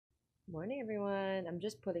Morning, everyone. I'm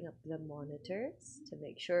just pulling up the monitors to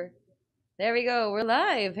make sure. There we go. We're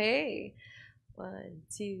live. Hey.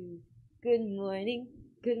 1, 2. Good morning.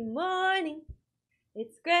 Good morning.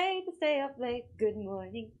 It's great to stay up late. Good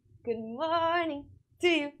morning. Good morning to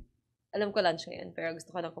you. Alam ko lunch ngayon, pero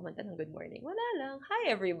gusto ko lang kumanta ng good morning. Wala lang.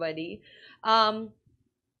 Hi, everybody.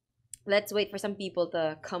 Let's wait for some people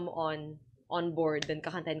to come on board, then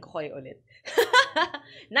kakantahin ko kayo ulit.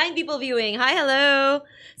 9 people viewing. Hi, hello.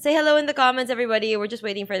 Say hello in the comments, everybody. We're just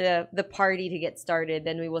waiting for the party to get started.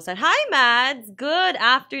 Then we will say, hi, Mads. Good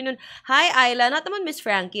afternoon. Hi, Ayla. Not naman Miss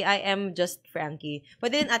Frankie. I am just Frankie.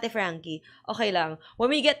 Pwede din Ate Frankie. Okay lang.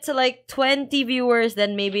 When we get to like 20 viewers,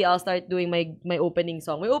 then maybe I'll start doing my opening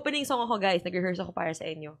song. May opening song ako, guys. Nag-rehearse ako para sa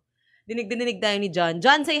inyo. Dinig tayo ni John.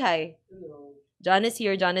 John, say hi. Hello. John is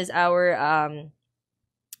here. John is our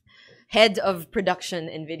head of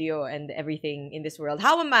production and video and everything in this world.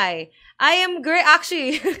 How am I? I am great.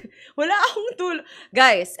 Actually, wala akong tulog.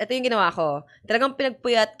 Guys, ito yung ginawa ko. Talagang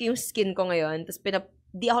pinagpuyat ko yung skin ko ngayon. Tapos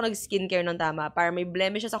di ako nag-skincare ng tama para may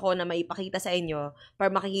blemishes ako na maipakita sa inyo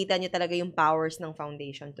para makikita nyo talaga yung powers ng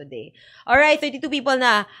foundation today. Alright, 32 people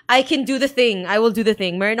na. I can do the thing. I will do the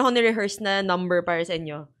thing. Meron ako na-rehearse na number para sa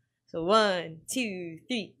inyo. So, 1, 2,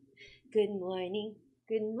 3. Good morning.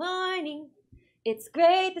 Good morning. It's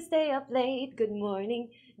great to stay up late. Good morning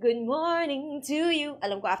to you.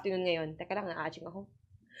 Alam ko afternoon ngayon. Teka lang, na-aching ako.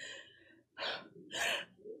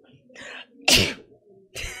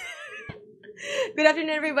 Good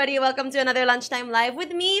afternoon, everybody. Welcome to another Lunchtime Live with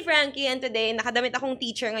me, Frankie. And today, nakadamit akong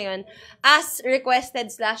teacher ngayon as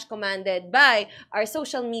requested/commanded by our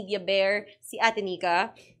social media bear, si Ate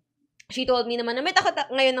Nika. She told me naman na may takot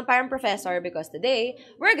ngayon ng parang professor because today,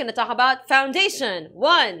 we're gonna talk about foundation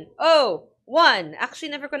 101.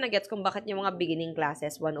 Actually, never ko na-gets kung bakit yung mga beginning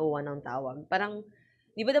classes 101 ang tawag. Parang,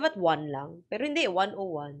 di ba dapat 1 lang? Pero hindi,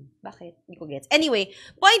 101. Bakit? Hindi ko gets. Anyway,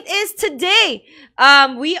 point is today,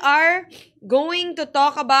 we are going to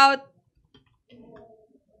talk about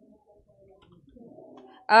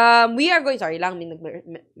sorry lang, may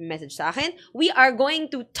nag-message sa akin. We are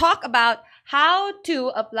going to talk about how to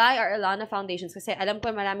apply our Ellana foundations. Kasi alam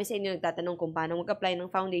ko marami sa inyo nagtatanong kung paano mag-apply ng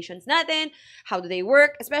foundations natin, how do they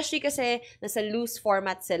work, especially kasi nasa loose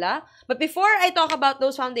format sila. But before I talk about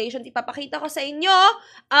those foundations, ipapakita ko sa inyo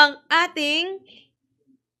ang ating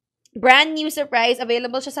brand new surprise.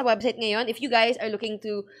 Available siya sa website ngayon. If you guys are looking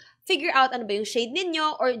to figure out ano ba yung shade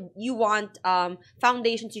ninyo or you want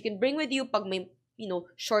foundations you can bring with you pag may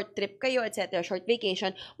short trip kayo, etc., short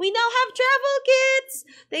vacation, we now have travel kits!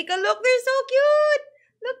 Take a look, they're so cute!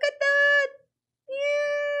 Look at that!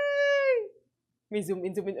 Yay! May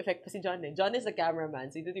zoom-in effect pa si John eh. John is the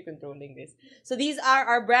cameraman, so he's really controlling this. So these are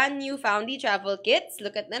our brand new Foundy travel kits.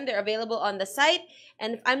 Look at them. They're available on the site.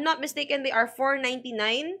 And if I'm not mistaken, they are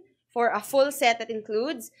 $4.99 for a full set that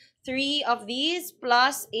includes 3 of these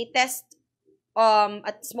plus a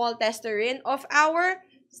small tester rin of our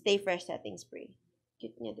Stay Fresh setting spray.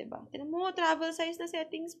 Cute niya, diba? Tinan mo, travel size na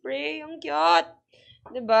setting spray. Ang cute!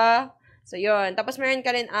 Diba? So, yun. Tapos, meron ka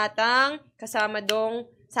rin atang kasama dong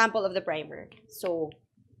sample of the primer. So,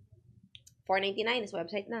 $4.99 is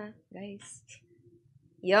website na, guys.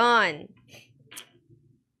 Yun.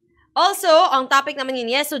 Also, ang topic naman yun,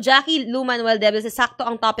 yes, so Jackie Lou Manuel Debes, sakto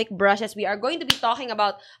ang topic brushes. We are going to be talking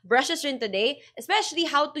about brushes rin today, especially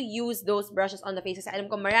how to use those brushes on the face. Kasi alam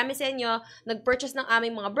ko marami sa inyo nag-purchase ng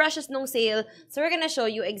aming mga brushes nung sale. So we're gonna show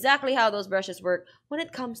you exactly how those brushes work when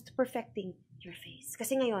it comes to perfecting your face.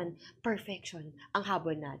 Kasi ngayon, perfection ang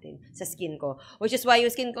habol natin sa skin ko. Which is why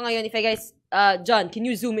yung skin ko ngayon, if I guys, John, can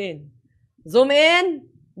you zoom in? Zoom in!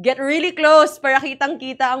 Get really close para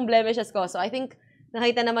kitang-kita ang blemishes ko. So I think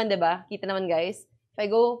nakita naman, diba? Kita naman, guys. If I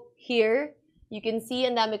go here, you can see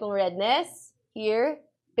ang dami kong redness. Here.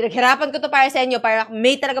 Pinaghirapan ko to para sa inyo, para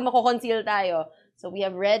may talaga mako-conceal tayo. So, we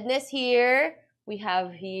have redness here. We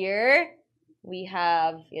have here. We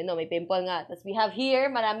have, may pimple nga. Tapos, we have here.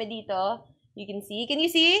 Marami dito. You can see. Can you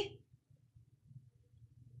see?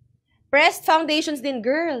 Pressed foundations din,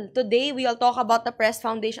 girl. Today, we'll talk about the pressed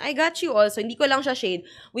foundation. I got you also. Hindi ko lang siya shade.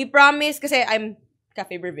 We promise, kasi I'm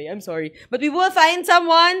Cafe Breve, I'm sorry. But we will find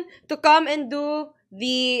someone to come and do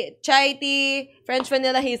the chai tea, French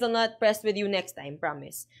vanilla hazelnut pressed with you next time,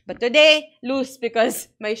 promise. But today, loose because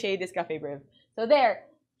my shade is Cafe Breve. So there,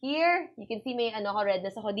 here, you can see may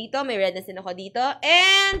redness ako dito, may redness din ako dito,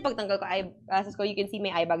 and pagtanggal ko eyeglasses ko, you can see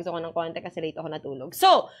may eye bags ako ng konti kasi late ako natulog.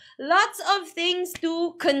 So, lots of things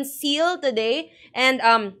to conceal today, and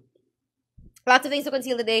Lots of things to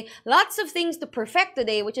conceal today. Lots of things to perfect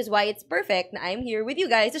today, which is why it's perfect na I'm here with you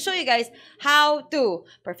guys to show you guys how to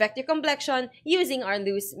perfect your complexion using our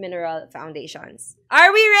loose mineral foundations.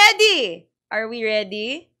 Are we ready? Are we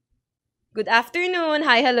ready? Good afternoon.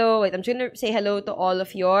 Hi, hello. Wait, I'm just gonna say hello to all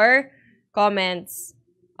of your comments.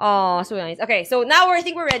 Oh, so nice. Okay, so now I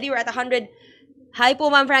think we're ready. We're at 100. Hi po,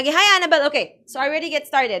 Ma'am Frankie. Hi, Annabelle. Okay, so are we ready to get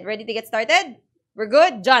started? Ready to get started? We're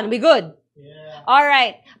good? John, we good? Yeah. All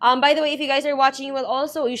right. By the way, if you guys are watching,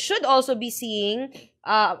 you should also be seeing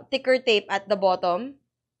thicker tape at the bottom.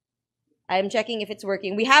 I'm checking if it's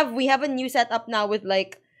working. We have a new setup now with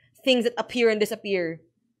like things that appear and disappear.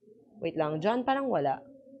 Wait lang, John, parang wala.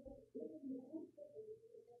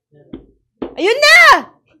 Ayun na!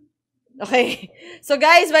 Okay. So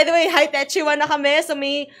guys, by the way, hi Techiwa na kami. So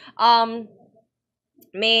may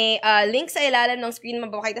link sa ilalim ng screen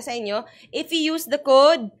mapapakita sa inyo. If you use the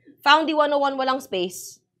code Foundy101 walang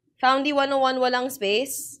space. Foundy101 walang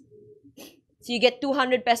space. So you get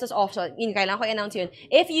 200 pesos off. So yun, kailangan ko i-announce yun.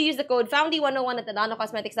 If you use the code Foundy101 at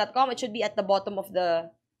ellanacosmetics.com, it should be at the bottom of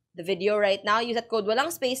the video right now. Use that code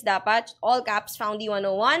walang space dapat. All caps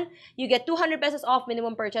Foundy101. You get 200 pesos off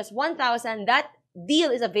minimum purchase 1,000. That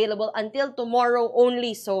deal is available until tomorrow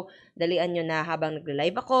only. So, dalian nyo na habang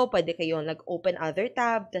nag-live ako. Pwede kayo nag-open other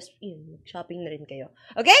tab. Tapos, shopping na rin kayo.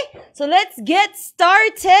 Okay? So, let's get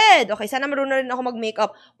started! Okay, sana marunong rin ako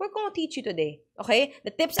mag-makeup. We're gonna teach you today. Okay?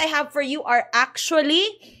 The tips I have for you are actually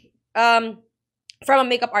from a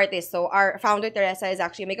makeup artist. So, our founder, Teresa, is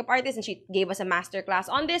actually a makeup artist and she gave us a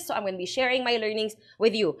masterclass on this. So, I'm gonna be sharing my learnings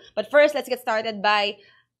with you. But first, let's get started by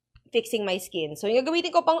fixing my skin. So, yung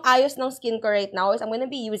gagamitin ko pang ayos ng skin ko right now is I'm gonna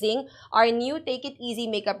be using our new Take It Easy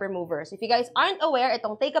Makeup Remover. So, if you guys aren't aware,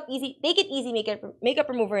 itong Take It Easy Makeup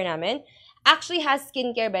Remover namin actually has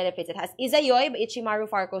skincare benefits. It has Izayoi by Ichimaru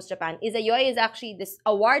Farcos Japan. Izayoi is actually this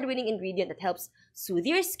award-winning ingredient that helps soothe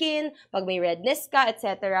your skin. Pag may redness ka,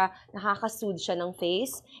 etc., nakaka-soothe siya ng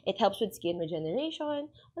face. It helps with skin regeneration.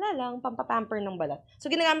 Wala lang, pampapamper ng balat. So,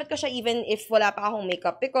 ginagamit ko siya even if wala pa akong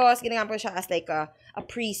makeup because ginagamit ko siya as like a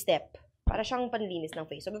pre-step. Para siyang panlinis ng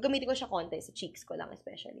face. So, gagamitin ko siya konti sa cheeks ko lang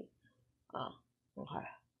especially. Okay.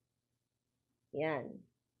 Yan.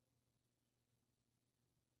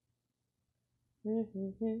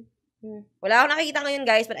 Wala akong nakikita ngayon,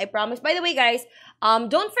 guys, but I promise. By the way, guys,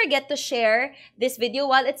 don't forget to share this video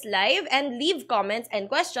while it's live and leave comments and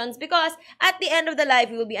questions because at the end of the live,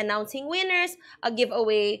 we will be announcing winners, a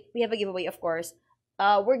giveaway. We have a giveaway, of course.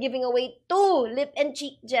 We're giving away 2 lip and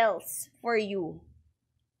cheek gels for you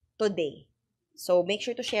today. So, make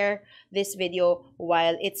sure to share this video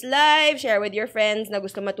while it's live. Share with your friends na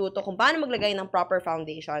gusto matuto kung paano maglagay ng proper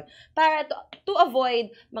foundation para to avoid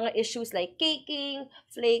mga issues like caking,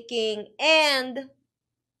 flaking, and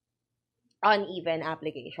uneven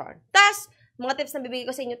application. Tas, mga tips na bibigay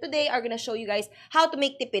ko sa inyo today are gonna show you guys how to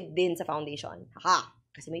make tipid din sa foundation. Haha!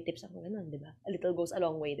 Kasi may tips ako ganun, di ba? A little goes a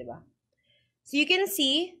long way, di ba? So, you can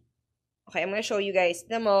see, okay, I'm gonna show you guys.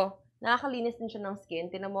 Tignan mo, nakakalinis din siya ng skin.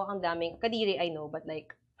 Tinan mo ang daming, kadiri, I know, but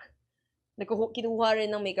like, kinuha rin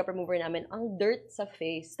ng makeup remover namin ang dirt sa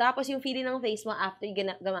face. Tapos yung feeling ng face mo after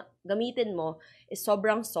gamitin mo is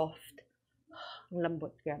sobrang soft. Ang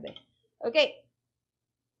lambot, grabe. Okay.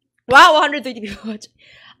 Wow, 130 people watching.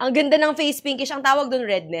 Ang ganda ng face pinkish. Ang tawag doon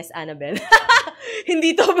redness, Annabelle.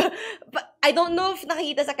 Hindi to ba? I don't know if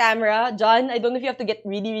nakikita sa camera. John, I don't know if you have to get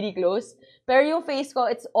really, really close. Pero yung face ko,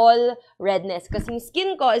 it's all redness. Kasi yung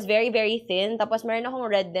skin ko is very, very thin. Tapos meron akong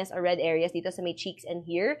redness or red areas dito sa my cheeks and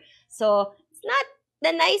here. So, it's not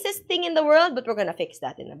the nicest thing in the world, but we're gonna fix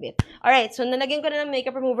that in a bit. Alright, so nalagyan ko na ng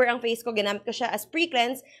makeup remover ang face ko. Ginamit ko siya as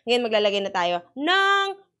pre-cleanse. Ngayon, maglalagay na tayo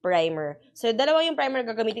ng primer. So, dalawa yung primer na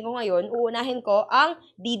gagamitin ko ngayon. Uunahin ko ang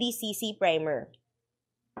DDCC primer.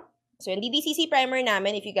 So, yung DDCC primer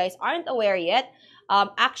namin, if you guys aren't aware yet,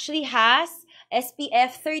 actually has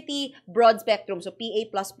SPF 30 broad spectrum. So, PA++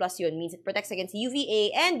 yun. Means it protects against UVA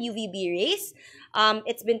and UVB rays.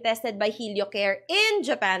 It's been tested by HelioCare in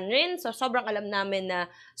Japan rin. So, sobrang alam namin na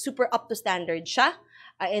super up to standard siya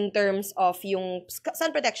in terms of yung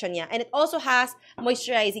sun protection niya. And it also has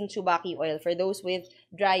moisturizing Tsubaki oil for those with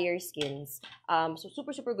drier skins. So, super,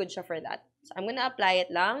 super good siya for that. So, I'm gonna apply it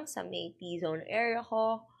lang sa may T-zone area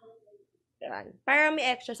ko. Yan. Para may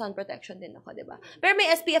extra sun protection din ako, diba? Pero may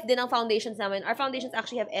SPF din ang foundations namin. Our foundations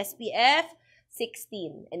actually have SPF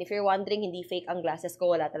 16. And if you're wondering, hindi fake ang glasses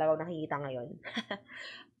ko, wala talaga akong nakikita ngayon.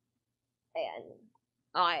 Ayan.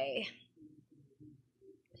 Okay.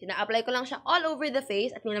 Sina-apply ko lang siya all over the face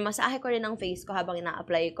at minamasahe ko rin ang face ko habang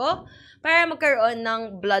ina-apply ko para magkaroon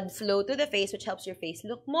ng blood flow to the face which helps your face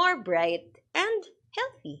look more bright and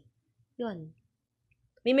healthy. Yun.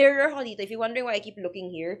 May mirror ako dito. If you're wondering why I keep looking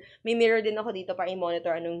here, may mirror din ako dito para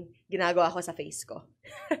i-monitor anong ginagawa ko sa face ko.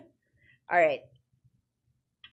 Alright.